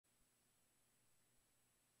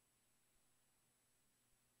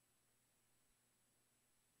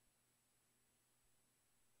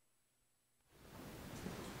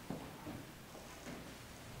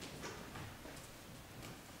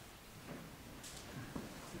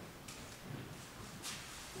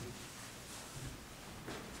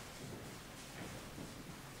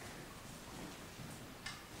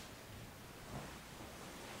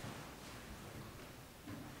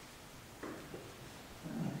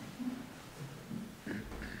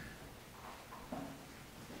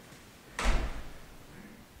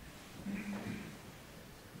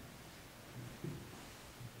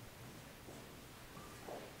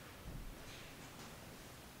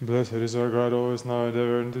Blessed is our God, always now and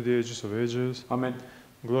ever, and to the ages of ages. Amen.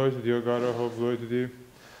 Glory to thee, O God, our hope, glory to thee.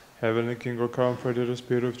 Heavenly King, O Comforter, the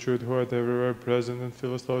Spirit of truth, who art everywhere present and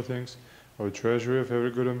fillest all things, O treasury of every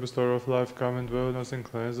good and bestower of life, come and dwell in us and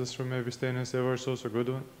cleanse us from every stain and save our souls, O good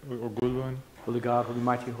one. Holy God, holy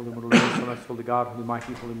mighty, holy mortal, mercy on us. Holy God, holy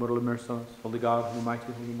mighty, holy mortal, mercy on us. Holy God, holy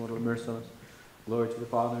mighty, holy mortal, mercy on us. Glory to the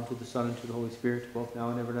Father, and to the Son, and to the Holy Spirit, both now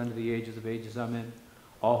and ever, and unto the ages of ages. Amen.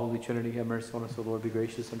 All Holy Trinity, have mercy on us. O Lord, be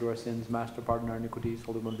gracious unto our sins. Master, pardon our iniquities.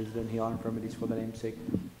 Holy One, visit and heal our infirmities for the name's sake.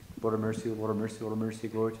 Lord of mercy, Lord of mercy, Lord of mercy.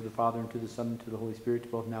 Glory to the Father, and to the Son, and to the Holy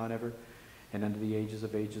Spirit, both now and ever, and unto the ages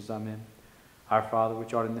of ages. Amen. Our Father,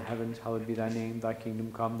 which art in the heavens, hallowed be thy name. Thy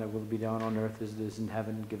kingdom come, thy will be done on earth as it is in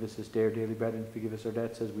heaven. Give us this day our daily bread, and forgive us our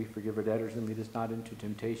debts as we forgive our debtors. And lead us not into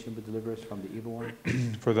temptation, but deliver us from the evil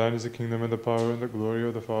one. For thine is the kingdom and the power and the glory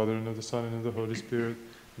of the Father and of the Son and of the Holy Spirit,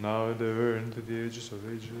 now and ever, and to the ages of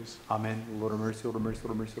ages. Amen. Lord of mercy, Lord of mercy,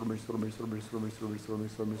 Lord of mercy, Lord of mercy, Lord of mercy, Lord of mercy, Lord of mercy, Lord of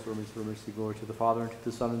mercy, Lord of mercy, Lord of mercy, Lord of mercy, Lord of mercy. Glory to the Father, and to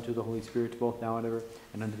the Son, and to the Holy Spirit, both now and ever,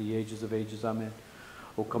 and unto the ages of ages. Amen.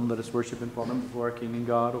 O come, let us worship and fall down before our King and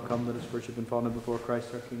God. O come, let us worship and fall down before Christ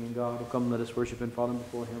our King and God. O come, let us worship and fall down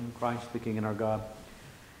before him, Christ the King and our God.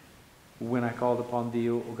 When I called upon thee,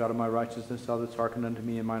 O God of my righteousness, thou didst hearken unto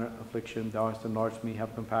me in mine affliction. Thou hast enlarged me,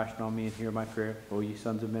 have compassion on me, and hear my prayer. O ye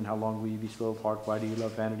sons of men, how long will ye be slow of heart? Why do you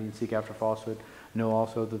love vanity and seek after falsehood? Know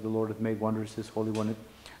also that the Lord hath made wondrous his Holy One.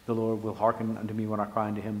 The Lord will hearken unto me when I cry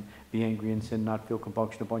unto him. Be angry and sin not, feel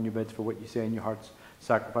compunction upon your beds for what ye say in your hearts.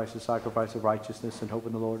 Sacrifice the sacrifice of righteousness, and hope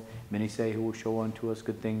in the Lord. Many say, who will show unto us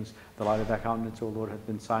good things? The light of thy countenance, O Lord, hath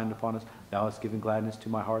been signed upon us. Thou hast given gladness to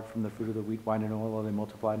my heart. From the fruit of the wheat, wine, and oil are they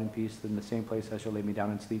multiplied in peace. In the same place I shall lay me down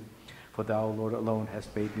and sleep. For thou, O Lord, alone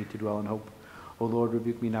hast made me to dwell in hope. O Lord,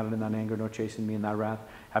 rebuke me not in thine anger, nor chasten me in thy wrath.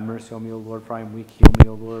 Have mercy on me, O Lord, for I am weak. Heal me,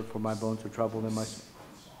 O Lord, for my bones are troubled, and my...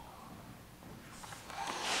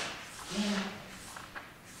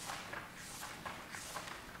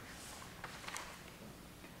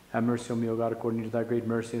 Have mercy on me, O God, according to thy great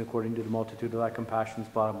mercy, and according to the multitude of thy compassions,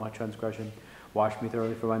 blot out my transgression. Wash me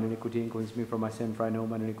thoroughly from mine iniquity, and cleanse me from my sin, for I know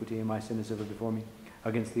mine iniquity, and my sin is ever before me.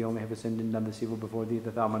 Against thee only have I sinned and done this evil before thee,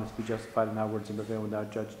 that thou mightest be justified in thy words and prevail when thou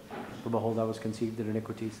art judged. For behold, I was conceived in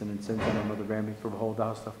iniquities, and in sins thy mother bare me. For behold, thou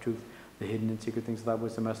hast loved truth. The hidden and secret things of thy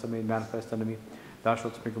wisdom hast thou made manifest unto me. Thou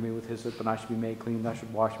shalt sprinkle me with hyssop, and I shall be made clean. Thou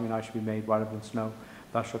shalt wash me, and I shall be made whiter than snow.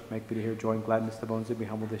 Thou shalt make me to hear joy and gladness. The bones that be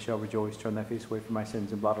humble, they shall rejoice. Turn thy face away from my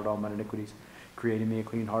sins, and blot out all mine iniquities. Create in me a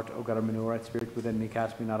clean heart, O God, and renew a right spirit within me.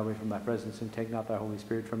 Cast me not away from thy presence, and take not thy Holy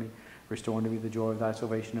Spirit from me. Restore unto me the joy of thy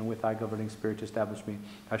salvation, and with thy governing spirit establish me.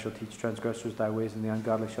 I shall teach transgressors thy ways, and the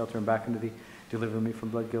ungodly shall turn back unto thee. Deliver me from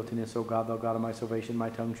blood guiltiness, O God, thou God of my salvation. My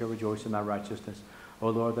tongue shall rejoice in thy righteousness. O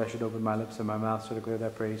Lord, thou shalt open my lips, and my mouth shall declare thy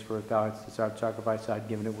praise. For if thou hadst desired sacrifice, I had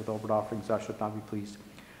given it with offered offerings. Thou shalt not be pleased.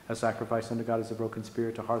 A sacrifice unto God is a broken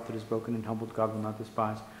spirit, a heart that is broken and humbled God will not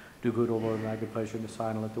despise. Do good, O Lord, and thy good pleasure in the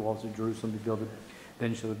sign, and let the walls of Jerusalem be builded.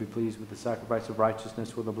 Then shall it be pleased with the sacrifice of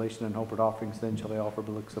righteousness, with oblation and offered offerings. Then shall they offer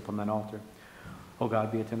bullocks upon thine altar. O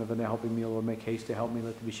God, be attentive unto helping me, O Lord, make haste to help me.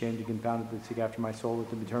 Let them be shamed and confounded that seek after my soul. Let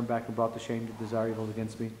them be turned back and brought to shame that desire evil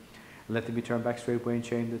against me. And let them be turned back straightway and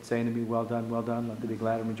shamed that say unto me, well done, well done. Let them be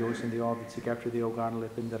glad and rejoice in thee all that seek after thee, O God, and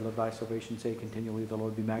let them that love thy salvation say continually, the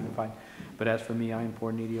Lord be magnified. But as for me, I am poor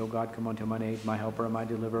and needy, O God, come unto mine aid. My helper and my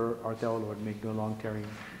deliverer art thou, O Lord, make no long tarrying.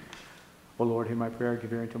 O Lord, hear my prayer,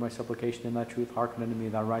 give ear unto my supplication in thy truth. Hearken unto me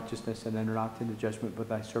thy righteousness, and enter not into judgment, but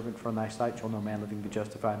thy servant from thy sight shall no man living be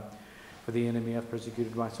justified. For the enemy hath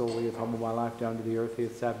persecuted my soul, he hath humbled my life down to the earth, he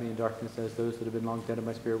hath stabbed me in darkness, as those that have been long dead in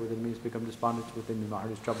my spirit within me has become despondent within me, my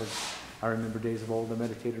heart is troubled. I remember days of old, I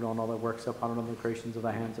meditated on all thy works, upon all the creations of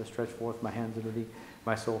thy hands, I stretched forth my hands unto thee.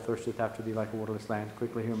 My soul thirsteth after thee like a waterless land.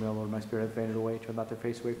 Quickly hear me, O Lord, my spirit hath fainted away. Turn not thy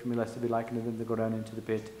face away from me, lest it be likened to them that go down into the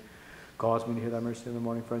pit. Cause me to hear thy mercy in the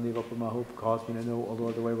morning, for in thee have opened my hope. Cause me to know, O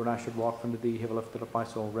Lord, the way where I should walk unto thee. Have lifted up my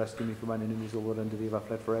soul. Rescue me from mine enemies, O Lord, unto thee have I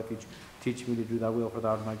fled for refuge. Teach me to do thy will, for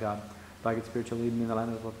thou art my God. Thy good spirit shall lead me in the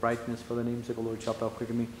land of uprightness. For the name's sake, O Lord, shalt thou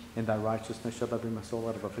quicken me. In thy righteousness shalt thou bring my soul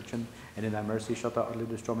out of affliction. And in thy mercy shalt thou utterly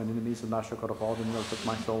destroy mine enemies. And thou shalt cut off all them that afflict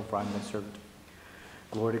my soul, for I am thy servant.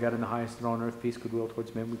 Glory to God in the highest, and on earth peace, goodwill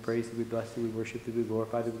towards men. We praise thee, we bless thee, we worship thee, we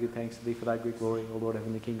glorify thee, we give thanks to thee for thy great glory. O Lord,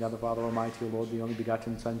 heavenly King, God the Father Almighty, O Lord, the only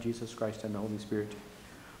begotten Son, Jesus Christ, and the Holy Spirit.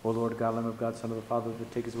 O Lord God, Lamb of God, Son of the Father,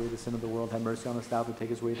 that takest away the sin of the world, have mercy on us, thou that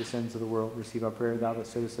takest away the sins of the world. Receive our prayer, thou that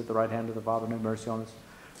sittest at the right hand of the Father, and have mercy on us.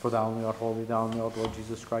 For thou only art holy, thou only art Lord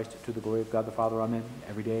Jesus Christ, to the glory of God the Father. Amen.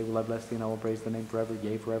 Every day will I bless thee, and I will praise thy name forever,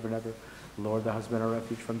 yea, forever and ever. Lord, thou hast been our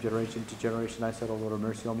refuge from generation to generation. I said, O Lord, have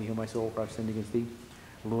mercy on me, heal my soul, for I have sinned against thee.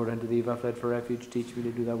 Lord, unto thee have I fled for refuge. Teach me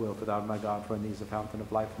to do thy will, for thou art my God. For in thee is the fountain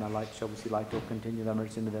of life, and thy light shall we see light. Will continue thy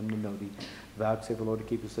mercy unto them that know thee. Vouchsafe, O Lord, to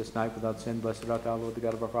keep us this night without sin. Blessed art thou, Lord, the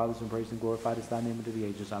God of our fathers, and praised and glorified is thy name unto the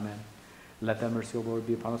ages. Amen. Let thy mercy, O Lord,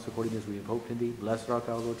 be upon us according as we have hoped in thee. Blessed art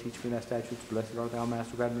thou, Lord, teach me thy statutes. Blessed art thou,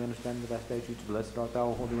 Master, grant me understanding of thy statutes. Blessed art thou,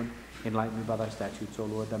 O Holy One, enlighten me by thy statutes. O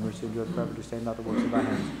Lord, thy mercy endureth forever, to stand not the works of thy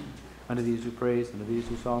hands. Unto these who praise, unto these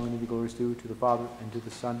who song, unto thee glory is due, to the Father, and to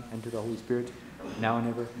the Son, and to the Holy Spirit, now and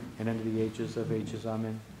ever, and unto the ages of ages.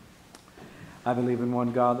 Amen. I believe in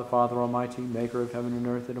one God, the Father Almighty, maker of heaven and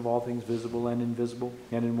earth, and of all things visible and invisible,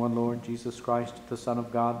 and in one Lord, Jesus Christ, the Son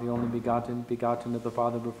of God, the only begotten, begotten of the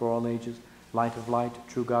Father before all ages, light of light,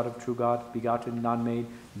 true God of true God, begotten, non-made,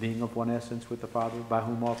 being of one essence with the Father, by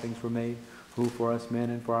whom all things were made, who for us men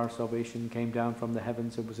and for our salvation came down from the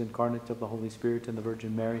heavens and was incarnate of the Holy Spirit and the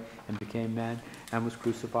Virgin Mary, and became man, and was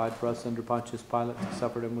crucified for us under Pontius Pilate,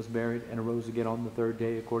 suffered and was buried, and arose again on the third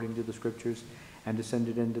day according to the Scriptures, and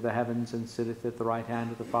descended into the heavens, and sitteth at the right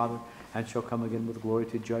hand of the Father, and shall come again with glory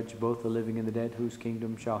to judge both the living and the dead, whose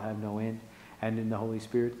kingdom shall have no end. And in the Holy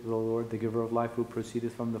Spirit, the Lord, the giver of life, who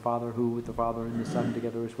proceedeth from the Father, who with the Father and the Son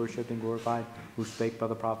together is worshipped and glorified, who spake by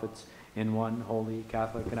the prophets, in one holy,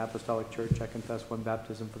 Catholic, and Apostolic Church, I confess one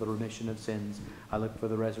baptism for the remission of sins. I look for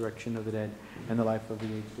the resurrection of the dead and the life of the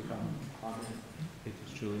age to come. Amen. It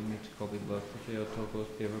is truly meet to call thee blessed, Theotokos,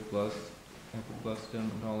 ever blessed, ever blessed,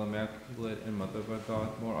 and all immaculate, and Mother of our God,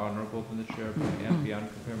 more honorable than the cherubim, and beyond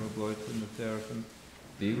comparable glory to the seraphim.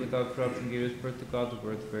 Thee without corruption gavest birth to God, the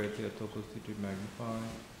word very Theotokos, thee to magnify.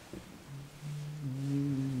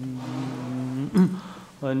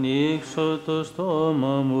 Ανοίξω το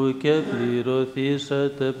στόμα μου και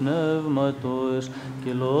πληρωθήσετε πνεύματος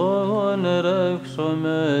και λόγον ερεύξω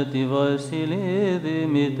με τη Βασιλή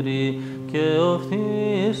Δημητρή και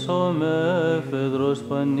οφθήσω με φεδρός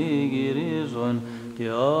πανηγυρίζων και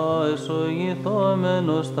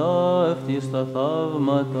αεσογηθόμενος ταύτιστα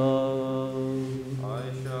θαύματα. I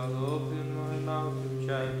shall open my mouth to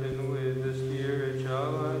chant, and with the Spirit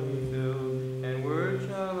shall I be filled, and words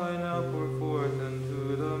shall I now pour forth unto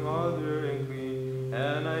the Mother and Queen,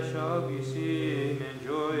 and I shall be seen in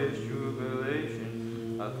joyous jubilation,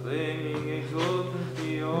 acclaiming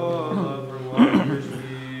exultantly all of her wondrous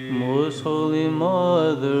deeds. Most Holy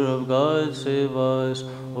Mother of God, save us.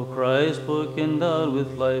 O Christ, book endowed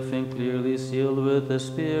with life and clearly sealed with the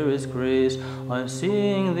Spirit's grace, on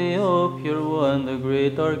seeing thee, O pure one, the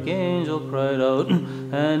great archangel cried out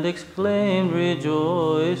and exclaimed,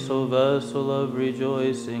 Rejoice, O vessel of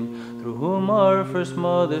rejoicing, through whom our first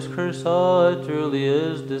mother's curse utterly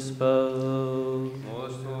is dispelled.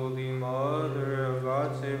 Most Holy Mother of God,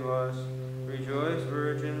 save us. Rejoice,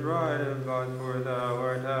 Virgin Bride of God, for thou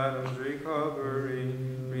art Adam's recovery.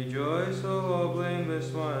 Rejoice, O blameless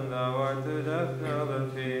one, thou art the death knell of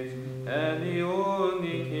faith, and the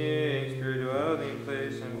only King, pure dwelling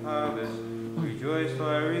place and palace. Rejoice,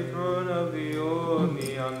 fiery throne of the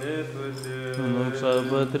only omnipotent. Δόξα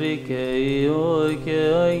Πατρί και Υιό και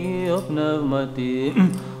Αγίο Πνεύματι,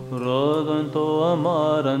 ρόδον το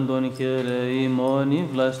αμάραντον χαίρε ημών η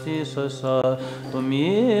βλαστήσασα, το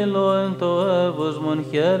μήλον το εύωσμον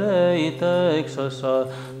χαίρε ητέξασα,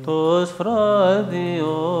 το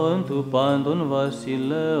σφράδιον του πάντων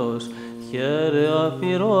βασιλέως, χαίρε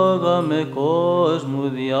αφιρόγα με κόσμου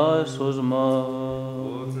διάσωσμα.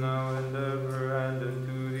 Both now and ever and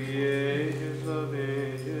unto the ages of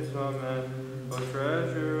ages. Amen. O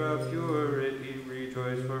treasure of purity,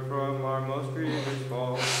 rejoice, for from our most grievous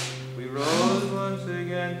fall we rose once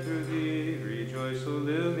again through thee. Rejoice, O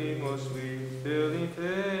lily most sweet, filling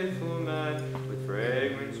faithful man with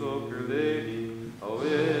fragrance, O pure lady, O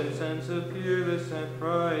incense of peerless and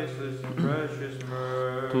priceless and precious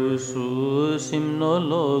myrrh. Τους ους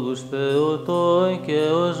υμνολόγους Θεοτό και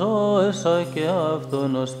ως ζώεσα και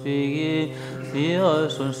αυτόν ως πηγή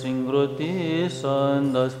θείασον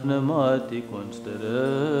συγκροτήσαντας πνευματικον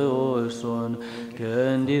στερεώσον και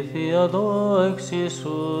εν τη θεία δόξη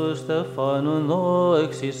σου στεφάνων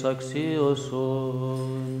δόξης αξίωσον.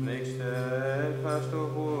 Make steadfast, O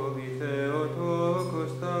holy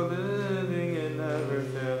Theotokos, thou living and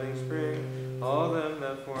never-failing spring, all them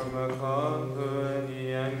that form a company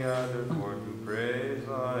and gather for to praise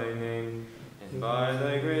thy name. And by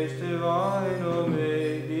thy grace divine, O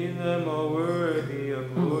make them all worthy of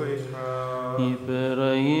glory's crown.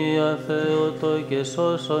 Υπεραγία Θεότο και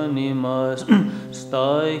σώσον ημάς,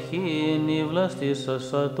 στα εχήνη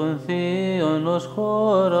βλαστήσασα των θείων ως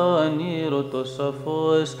χώρα ανήρωτος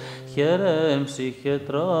σαφώς, χαιρέμ ψυχέ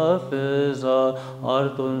τράπεζα,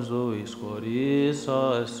 άρτον ζωής χωρίς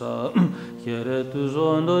άσα, χαιρέ του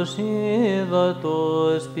ζώντος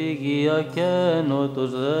ύδατος, πηγία και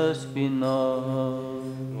νότος δέσποινα.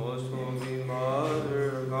 Most Holy Mother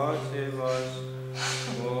of God, save us.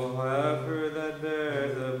 O heifer that bear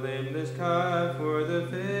the blameless calf, for the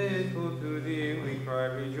faithful to thee we cry,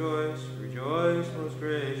 rejoice, rejoice, most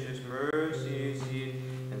gracious mercy seat,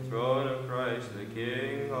 and throne of Christ, the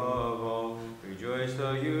King of all. Rejoice,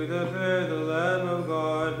 thou you that bear the Lamb of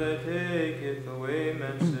God, that taketh away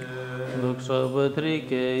men's sin. Δόξα Πατρί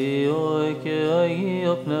και Υιό και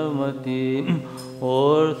Αγίο Πνεύματι,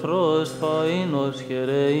 όρθρος φαΐνος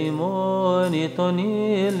χαιρεημόνη των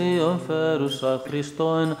ήλιων φέρουσα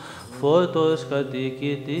Χριστόν, φώτος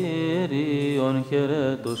κατοικητήριον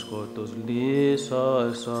χαιρέ το σκότος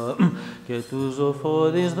λύσασα, και του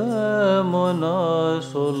ζωφώδης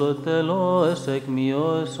δαίμονας ολοτελώς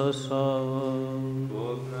εκμειώσασα.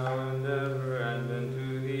 Both now and ever and unto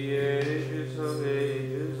the ages of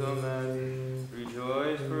ages, amen.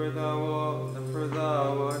 Rejoice, for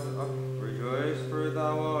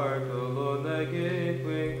thou art alone the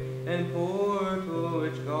gateway and portal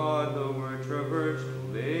which God the Word traversed.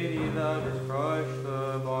 Lady, thou didst crush the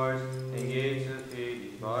bars and gates of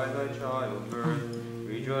Hades by thy childbirth.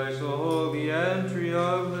 Rejoice, O holy entry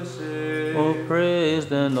of the saints. O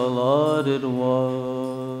praised and the lauded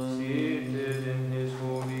one, Seated in his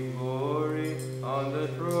holy glory on the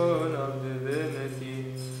throne of divinity,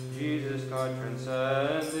 Jesus God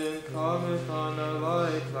transcendent cometh on a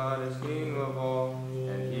light cloud as King of all,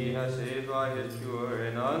 and he has saved by his pure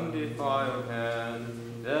and undefiled hand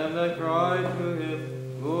them that cry to him,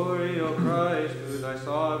 Glory, O Christ, to thy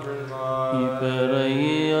sovereign mind.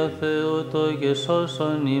 υπεραγία Θεότο και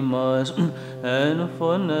σώσον ημάς, εν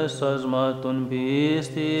φωνές ασμάτων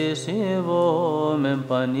πίστης ηβόμεν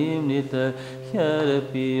πανύμνητε, χαίρε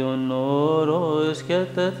ποιον όρος και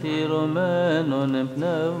τεθυρωμένον εν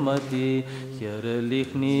πνεύματι, χαίρε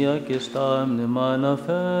λιχνία και στα μνήμα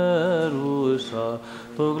αναφέρουσα,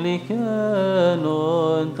 το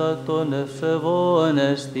γλυκένον τα των ευσεβών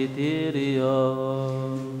αισθητήρια.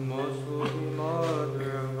 Most Holy Mother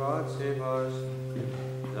of God, save us.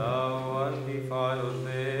 Thou undefiled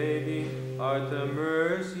Lady, art the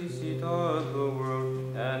mercy seat of the world,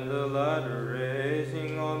 and the ladder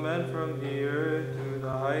raising all men from the earth to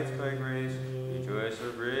the heights by grace. Rejoice,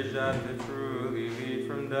 a bridge that could truly lead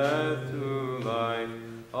from death to life.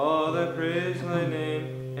 All that praise thy name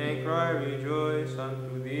and cry, rejoice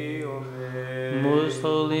unto thee, O Mary. Most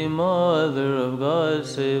Holy Mother of God,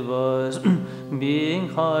 save us. Being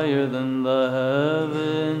higher than the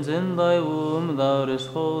heavens, in thy womb thou didst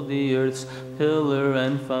hold the earth's pillar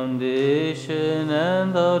and foundation, and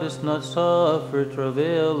thou didst not suffer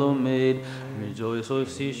travail, O maid. Rejoice, O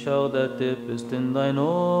seashell that dippest in thine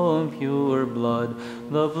own pure blood.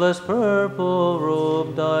 The blessed purple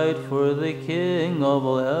robe died for the King of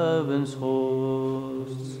all heaven's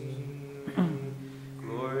hosts.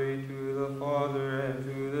 Glory to the Father, and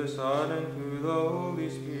to the Son, and to the Holy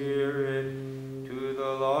Spirit, to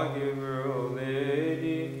the lawgiver, O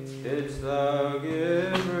Lady, didst thou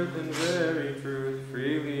give birth in very truth,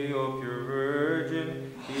 freely, O pure Virgin,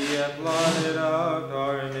 he hath blotted out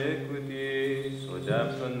our iniquities, so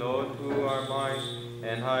depth unknown to our minds,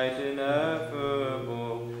 and height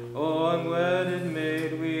ineffable. O unwedded maid,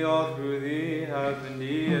 we all through thee have been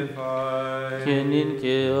deified. Και νυν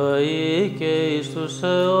και αεί και εις τους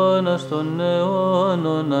αιώνας των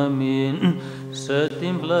αιώνων, αμήν. Σε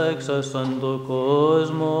την πλέξασαν το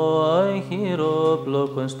κόσμο,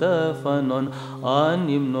 αϊχυρόπλοκον στέφανον,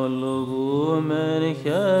 ανυμνολογούμεν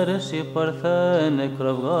χαίρεση παρθένε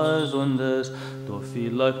κραυγάζοντες, το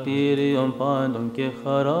φυλακτήριον πάντων και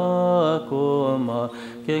χαρά ακόμα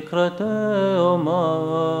και κρατέωμα.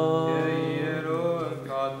 Και ιερόν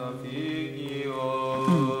καταφύγιον.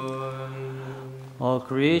 All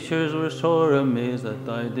creatures were sore amazed at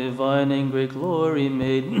thy divine and great glory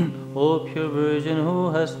made, O pure Virgin who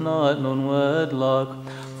hast not known wedlock,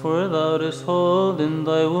 for thou didst hold in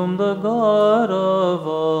thy womb the God of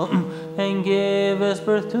all, and gavest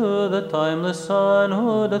birth to the timeless Son,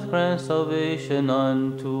 who doth grant salvation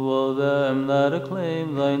unto all them that acclaim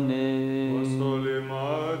thy name. Most Holy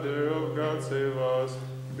Mother of God, save us.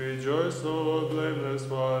 Rejoice, O blameless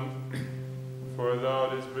one. For thou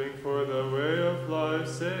didst bring forth the way of life,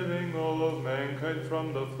 saving all of mankind from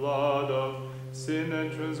the flood of sin and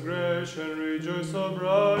transgression, rejoice, O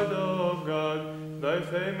bride of God. Thy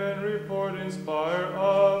fame and report inspire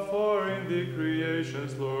awe, for in thee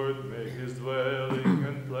creation's Lord made his dwelling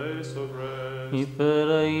and place of rest.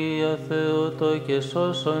 Υπεραγία Θεότο και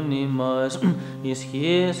σώσον ημάς,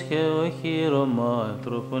 ισχύς και οχύρωμα,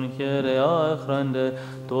 ανθρώπων χαίρε άχραντε,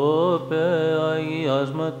 τόπε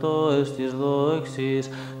αγιάσματος της δόξης,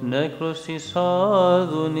 νέκρωσης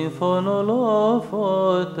άδουν υφών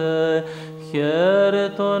ολόφωτε, χαίρε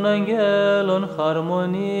των αγγέλων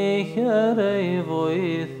χαρμονή, χαίρε η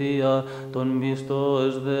βοήθεια των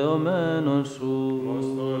πιστός δεωμένων σου.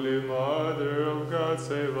 Most holy Mother of God,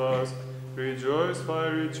 save us. Rejoice,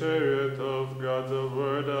 fiery chariot of God, the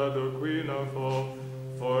Word, the Queen of all.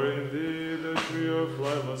 For in thee the tree of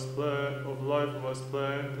life was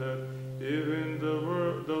planted, even the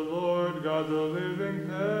Lord God, the living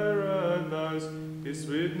paradise. His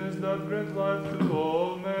sweetness doth grant life to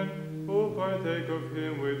all men who partake of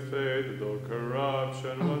him with faith, though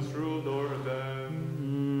corruption once ruled o'er them.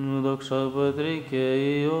 Δόξα Πατρί και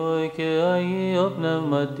Υιό και Αγίο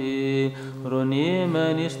Πνεύματι,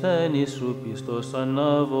 ρωνήμενη στένη σου πιστός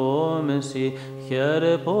αναβόμεση,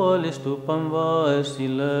 χαίρε πόλης του Παμβά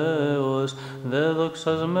εσυλαίος, δε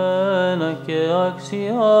δοξασμένα και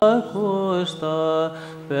αξιάκουστα,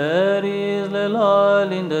 πέρις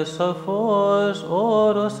λελάλιντες σαφώς,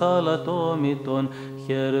 όρος αλατόμητον,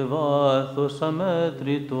 χαίρε βάθος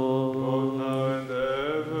αμέτρητο. Both now and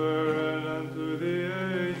ever, and unto the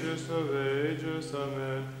ages of ages,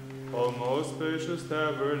 amen. O most spacious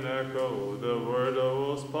tabernacle, the Word of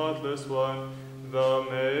all spotless one, thou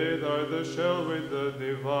made art the shell with the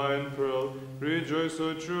divine pearl. Rejoice, O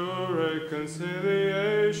true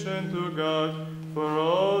reconciliation to God, for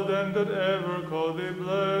all them that ever call thee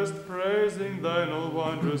blessed, praising thine all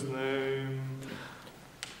wondrous name.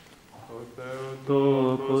 O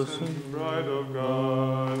Theotokos and bride of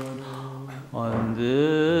God. On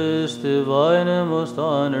this divine and most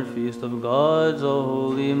honored feast of God's, O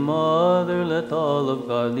Holy Mother, let all of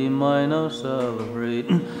godly mind now celebrate.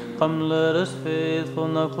 Come, let us faithful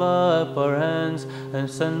now clap our hands and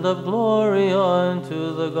send up glory unto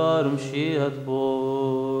the God whom she hath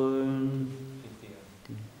borne.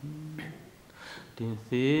 Την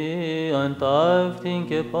Θείαν ταύτην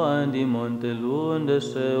και πάντιμον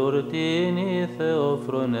τελούντες εορτήνη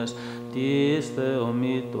Θεόφρονες της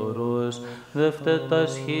Θεομήτωρος,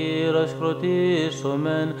 δευτέτας χείρας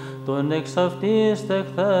κροτήσομεν, τον εξ αυτής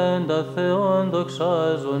τεχθέντα Θεόν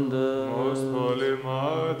δοξάζονται. Most Holy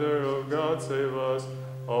Mother of God, save us.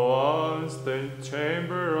 O unstained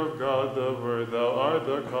chamber of God, the Word, thou art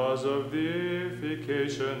the cause of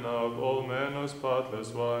deification of all men, O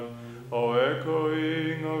spotless one. O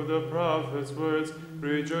echoing of the prophet's words,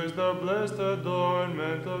 rejoice the blessed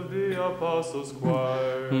adornment of the apostles'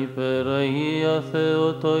 choir. Υπεραγία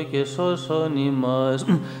Θεότο και σώσον ημάς,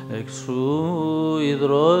 εξού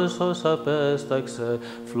υδρόσος απέσταξε,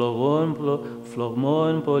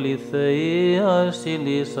 φλογμόν πολυθείας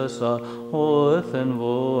ηλίσασα, όθεν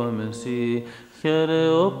βόμενσι. Χαίρε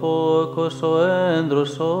ο πόκος ο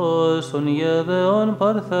έντρωσος, ον γεδεόν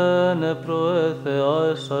παρθένε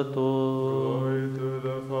προεθεάσατο. Glory to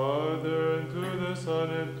the Father, and to the Son,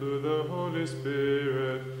 and to the Holy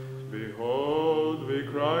Spirit. Behold, we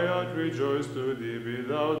cry out, rejoice to thee, be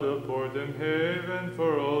thou the port and haven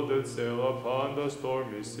for all that sail upon the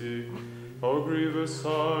stormy sea. O grievous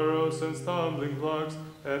sorrows and stumbling blocks,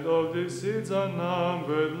 and of these seeds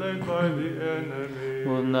unnumbered laid by the enemy.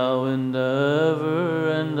 Both now and ever,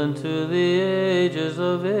 and unto the ages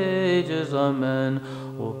of ages, amen.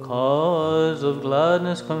 O cause of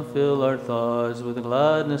gladness, come fill our thoughts with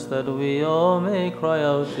gladness, that we all may cry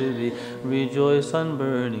out to thee. Rejoice,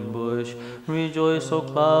 unburning bush, rejoice, O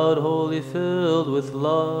cloud wholly filled with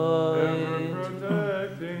light. Ever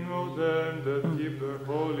protecting all them that keep the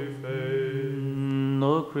holy faith.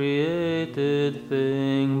 No created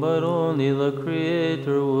thing, but only the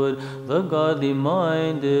Creator would. The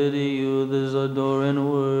godly-minded youths adore and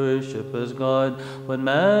worship as God. But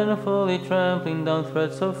manfully trampling down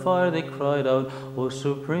threats of fire, they cried out, O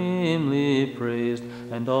supremely praised,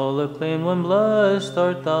 and all acclaimed, when blessed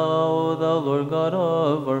art thou, thou Lord God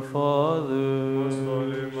of our fathers. Most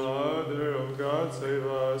Holy Mother of God, save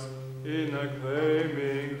us. In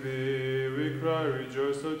acclaiming thee, we cry,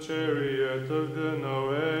 rejoice, O chariot of the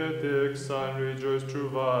Noetic Son, rejoice, true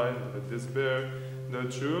vine, that is bear the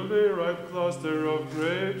truly ripe cluster of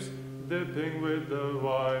grapes, dipping with the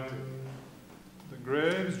wine. The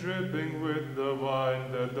grapes dripping with the wine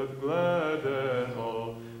that doth gladden all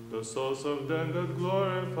the souls of them that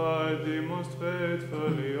glorify thee most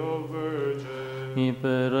faithfully, O Virgin.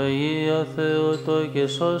 Υπερ Αγία Θεότο και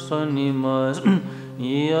σώσον ημάς,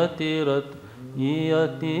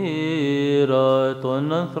 ιατήρα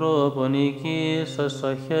των ανθρώπων οικήσας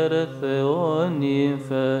αχαίρε Θεόν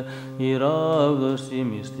ύμφε, η ράβδος η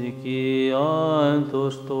μυστική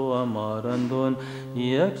άνθος το αμάραντον,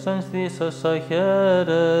 η έξανστήσας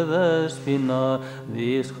αχαίρε δέσποινα,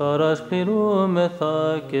 δις χαράς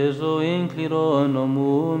πληρούμεθα και ζωήν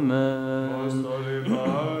κληρονομούμε. Most Holy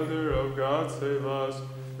Mother of God, save us.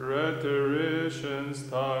 Rhetoricians'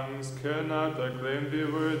 tongues cannot acclaim thee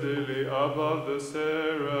worthily. Above the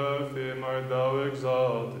seraphim art thou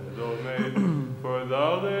exalted, O Maid. For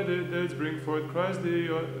thou, Lady, didst bring forth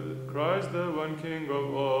Christ, the one King of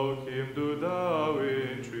all. Him do thou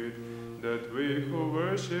entreat, that we who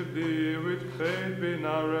worship thee with faith be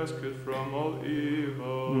now rescued from all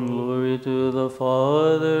evil. Glory to the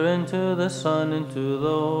Father, and to the Son, and to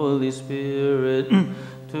the Holy Spirit,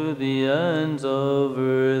 to the ends of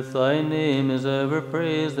earth. Thy name is ever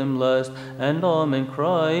praised and blessed, and all men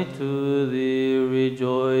cry to thee,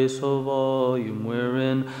 rejoice, O volume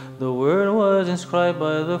wherein the word was inscribed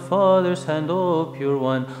by the Father's hand, O pure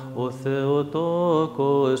one. O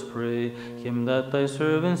Theotokos, pray him that thy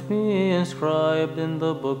servants be inscribed in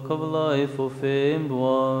the book of life, O famed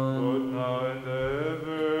one. Both now and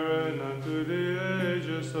ever, and unto the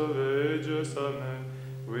ages of ages, amen.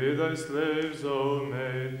 We thy slaves, O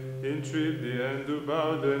Maid, entreat thee and do bow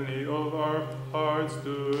the knee of our hearts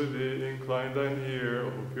to thee. Incline thine ear, O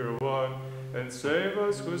pure one, and save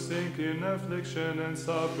us who sink in affliction and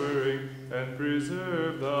suffering, and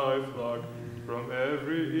preserve thy flock from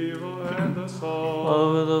every evil and assault.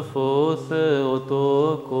 Of the full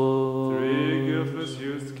Theotokos. 3 guiltless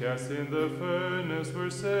youths cast in the furnace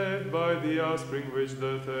were saved by the offspring which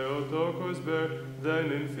the Theotokos bare, then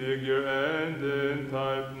in figure and in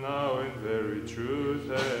type, now in very truth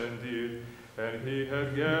and deed. And he had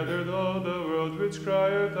gathered all the world which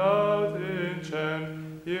crieth out in chant,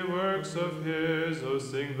 ye works of his, O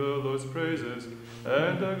sing the Lord's praises,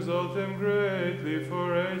 and exalt him greatly for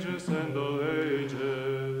ages and all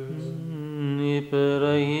ages. Υπερ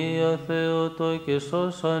Αγία Θεότο και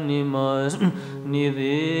σώσον ημάς,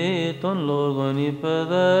 νηδί των λόγων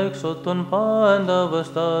υπεδέξω των πάντα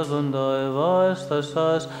βαστάζοντα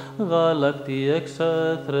ευάστασας, γαλακτή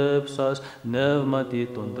εξέθρεψας, πνεύματι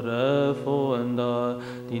των τρέφοντα,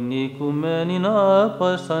 την οικουμένην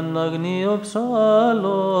άπασαν αγνίο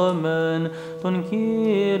ψαλόμεν, τον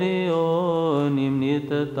Κύριον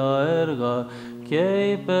υμνείτε τα έργα,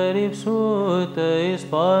 και υπερυψούτε εις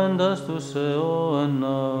πάντας τους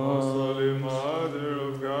αιώνας. Most Holy Mother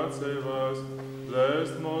of God, save us.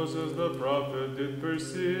 Blessed Moses the prophet did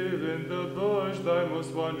perceive in the bush thy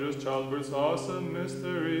most wondrous childbirth's awesome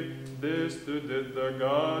mystery. This too did the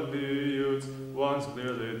godly youths once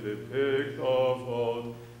clearly depict of old,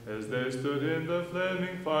 as they stood in the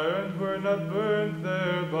flaming fire and were not burned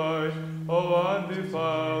thereby. O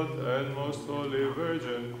undefiled and most holy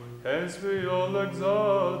Virgin, hence we all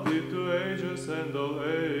exalt thee to ages and all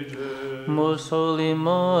ages. Most Holy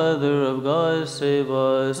Mother of God, save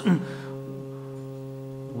us.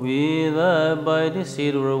 We that by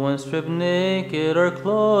deceit were once stripped naked are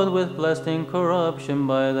clothed with blessed incorruption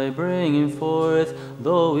by thy bringing forth.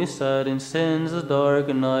 Though we sat in sin's dark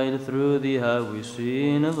night, through thee have we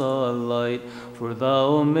seen the light. For thou,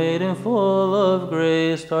 O maiden full of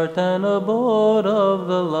grace, art an abode of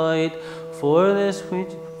the light. For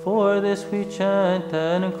this we chant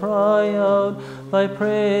and cry out thy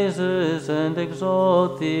praises and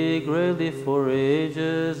exalt thee greatly for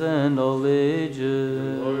ages and all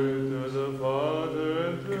ages. Glory to the Father,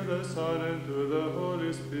 and to the Son, and to the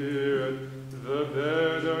Holy Spirit. The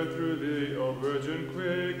dead are through thee, O Virgin,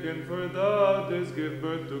 quickened, for thou didst give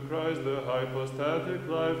birth to Christ, the hypostatic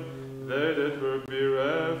life. They that were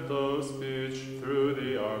bereft of speech, through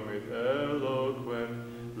thee are made eloquent.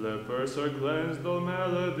 Lepers are cleansed, all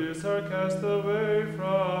maladies are cast away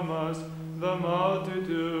from us. The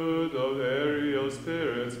multitude of aerial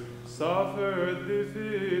spirits suffered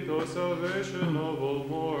defeat, O salvation of all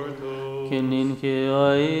mortals. Και νυν και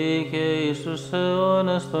αεί και εις τους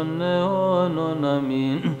αιώνας των αιώνων,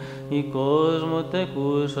 αμήν. Η κόσμο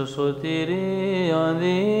τεκούσα σωτηρίαν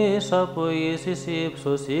διείς από γης εις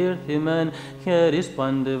ύψος ήρθιμεν, χέρις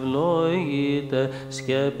παντευλόγητε,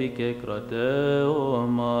 σκέπη και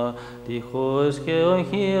κρατέωμα, τυχώς και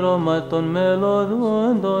οχύρωμα των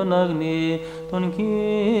μελωδούντων αγνή, των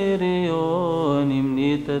Κύριων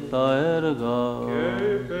υμνείτε τα έργα. Και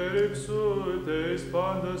υπερυψούτε εις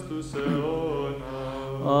πάντας τους αιώνας.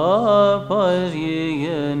 Απας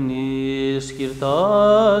γηγενής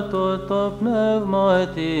χειρτάτο το πνεύμα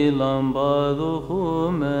τη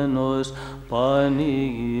λαμπαδουχούμενος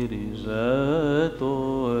πανηγυριζέτο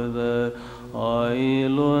δε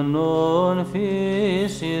αηλωνών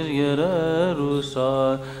φύσης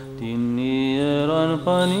γερέρουσα την ιεράν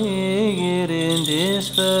πανηγυριν της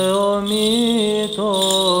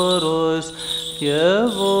Θεομήτωρος και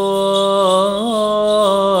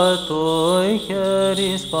βόατο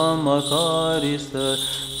χέρις παμακάριστε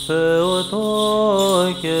Θεοτό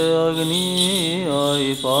και αγνία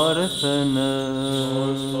η παρθενέ.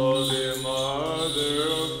 Holy Mother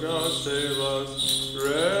of God, save us,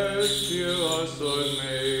 rescue us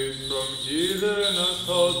always from heathen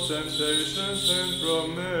assault, temptations, and from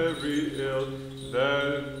every ill,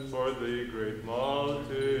 that for the great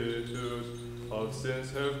multitude of sins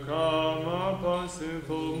have come upon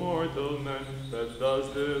sinful mortal men, that thus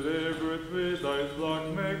delivered with thy flock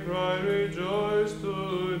may cry, rejoice to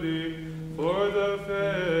thee. For the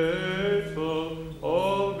faithful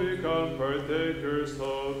all become partakers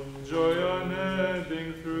of joy unending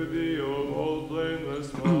through thee, O all blameless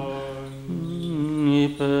one.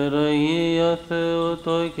 Υπεραγία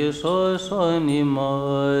Θεότο και σώσον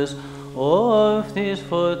ημάς, όφθης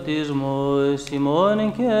φωτισμός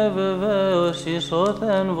ημών και βεβαίωσης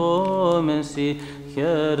όθεν βόμενσι,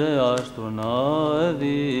 χαίρεας των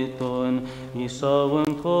άδειτων,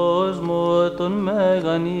 εισάγων κόσμο των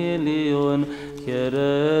μέγαν ηλίων,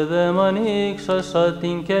 χαίρε δε μ' ανοίξασα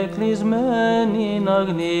την και κλεισμένην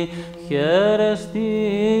αγνή, χαίρε στήλε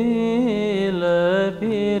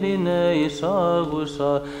πύρινε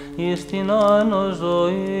εισάγουσα, εις την άνω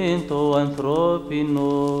ζωήν το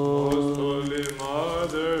ανθρώπινο. Most Holy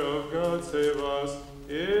Mother of God, save us.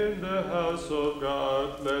 In the house of God,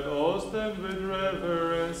 let all stand with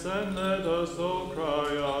reverence, and let us all cry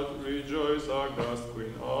out, rejoice, august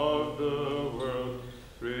Queen of the world.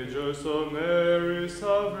 Rejoice, O Mary,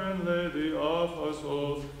 sovereign Lady of us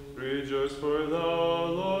all. Rejoice, for thou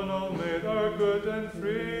alone, O Maid, art good and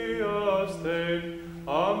free of stain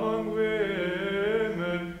among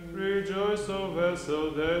women. Rejoice, O vessel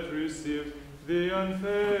that received the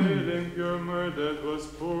unfailing pure myrrh that was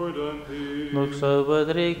poured on thee. Δόξα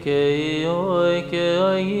Πατρί και Υιό και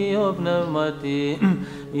Αγίο Πνεύματι,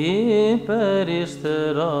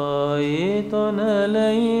 υπεριστερά ή τον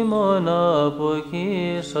ελεήμον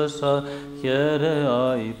αποκοίσασα,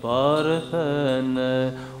 χαίρεα η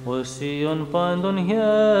παρθένε, οσίων πάντων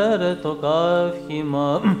χαίρε το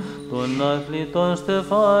καύχημα, των αθλητών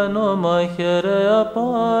στεφάνωμα χαίρεα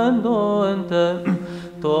πάντοτε,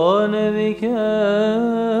 των δικαίων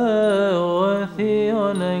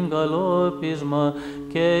θείων εγκαλόπισμα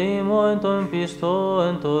και ημών των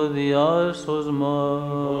πιστών το διάσωσμα.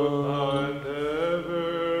 And ever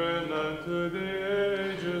and unto the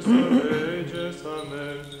ages of ages,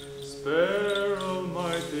 amen. Spare,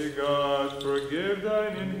 Almighty God, forgive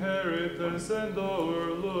thine inheritance and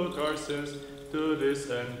overlook our sins. To this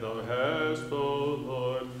end thou hast, O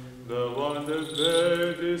Lord, the one that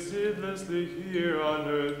bare thee seedlessly here on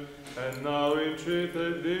earth, and now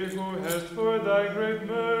entreated thee who hast for thy great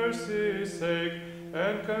mercy's sake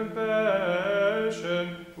and compassion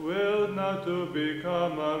willed not to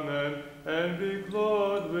become a man, and be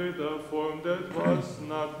clothed with a form that was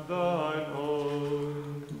not thine own.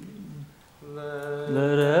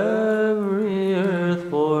 Let every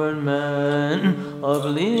earth-born man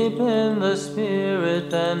upleap in the Spirit,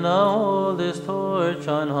 and now hold his torch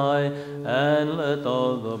on high, and let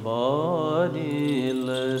all the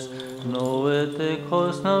bodiless know it, the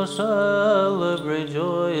host now celebrate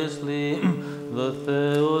joyously the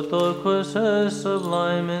Theotokos'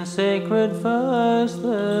 sublime and sacred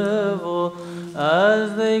festival, as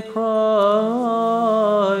they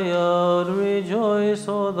cry out, rejoice, O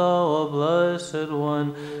thou blessed one,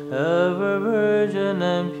 ever virgin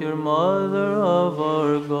and pure mother of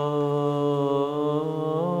our God.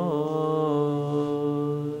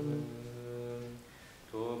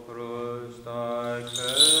 Tu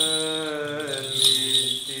prostaxen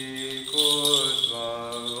mysticus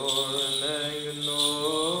valon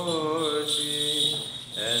egnosi,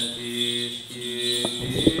 en tiscinitu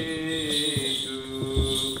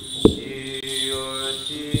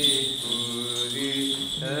ioticuri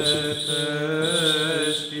et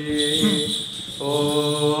esti, o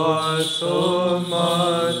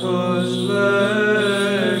asomatos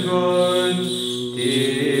legon,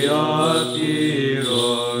 tia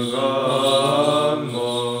pirogamo,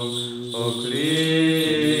 o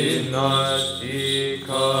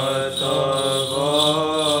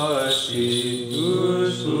clinasticatavasi,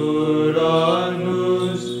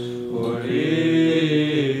 usuranus,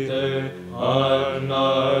 orite,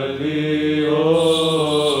 anna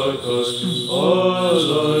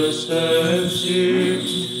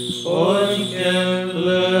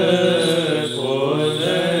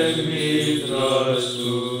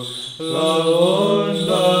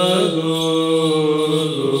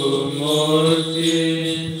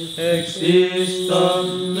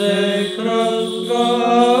Existam necros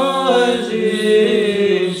gazim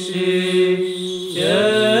si,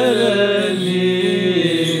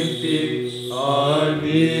 Jerenimpi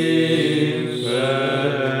arnim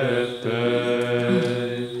vete,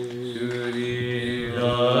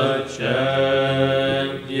 Curira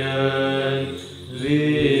champion,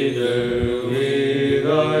 leader with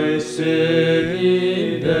thy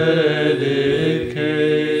city dedicate,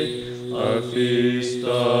 a feast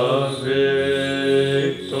of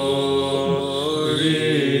victory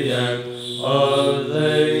and of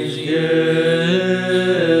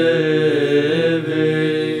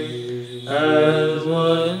thanksgiving, as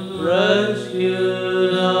one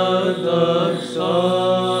rescued out of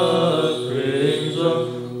sufferings of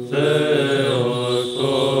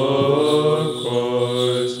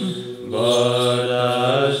Theotokos, but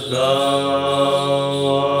as thou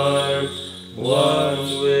art one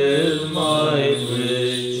with might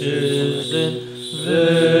which is invincible,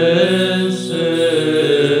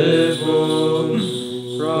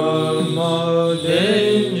 from all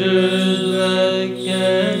dangers that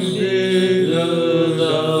can beguile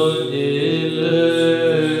thou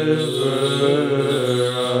deliver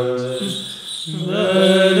us,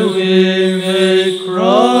 that we may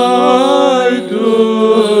cry to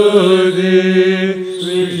thee,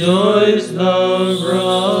 rejoice thou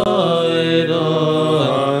bride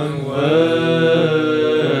unwedded.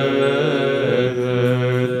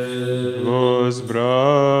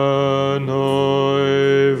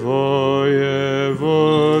 Возбранной воеводе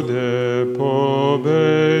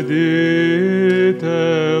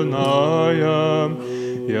победительная,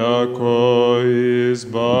 яко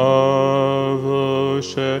избавоше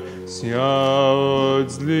ся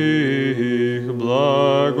от злих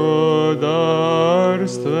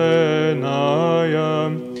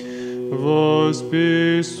благодарственная,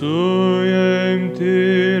 восписуем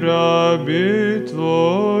ти раби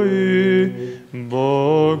твои,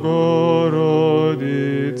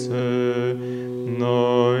 Богородице,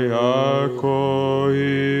 но яко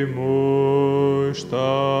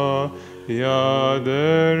имущта я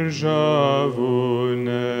державу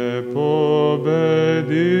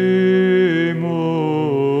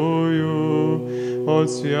непобедимую, от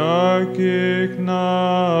всяких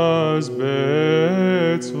нас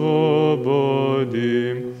бед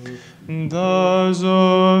свободи, да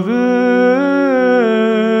зовем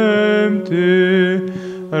ти,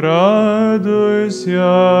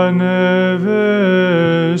 радуйся, невесто,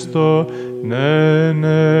 не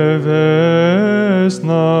невестная.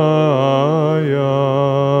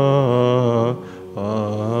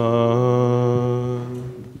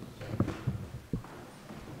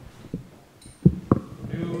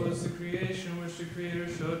 New was the creation which the Creator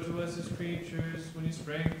showed to us as creatures when He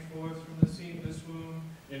sprang forth from the seamless womb,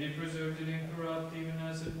 and He preserved it incorrupt even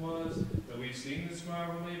as it was, that we sing this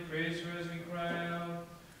marvel, may praise her as we cry out.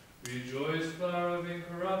 Rejoice, flower of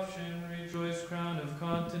incorruption, rejoice, crown of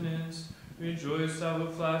continence, rejoice, thou who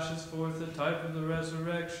flashes forth the type of the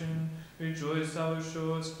resurrection, rejoice, thou who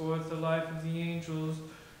showest forth the life of the angels,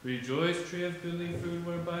 rejoice, tree of goodly fruit,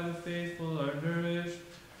 whereby the faithful are nourished,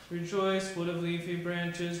 rejoice, wood of leafy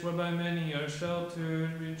branches, whereby many are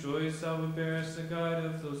sheltered, rejoice, thou who bearest the guide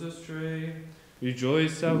of those astray,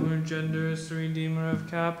 rejoice, thou who engenderest the Redeemer of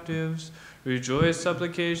captives, rejoice,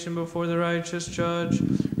 supplication before the righteous judge,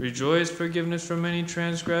 rejoice, forgiveness from many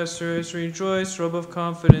transgressors, rejoice, robe of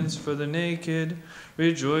confidence for the naked,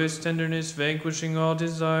 rejoice, tenderness vanquishing all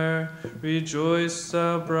desire, rejoice,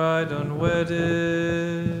 thou bride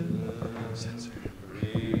unwedded.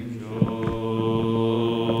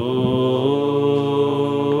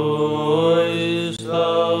 Rejoice,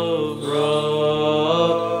 thou bride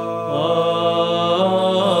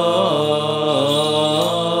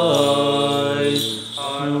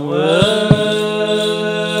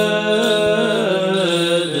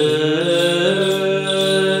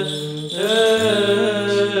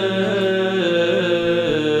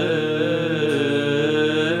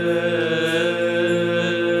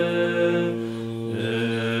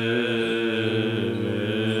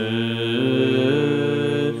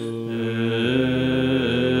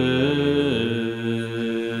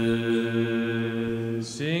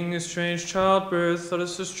Seeing a strange childbirth, let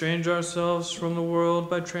us estrange ourselves from the world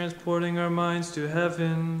by transporting our minds to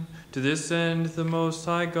heaven. To this end, the Most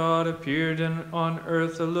High God appeared on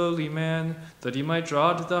earth a lowly man, that he might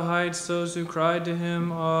draw to the heights those who cried to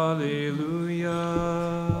him, Alleluia.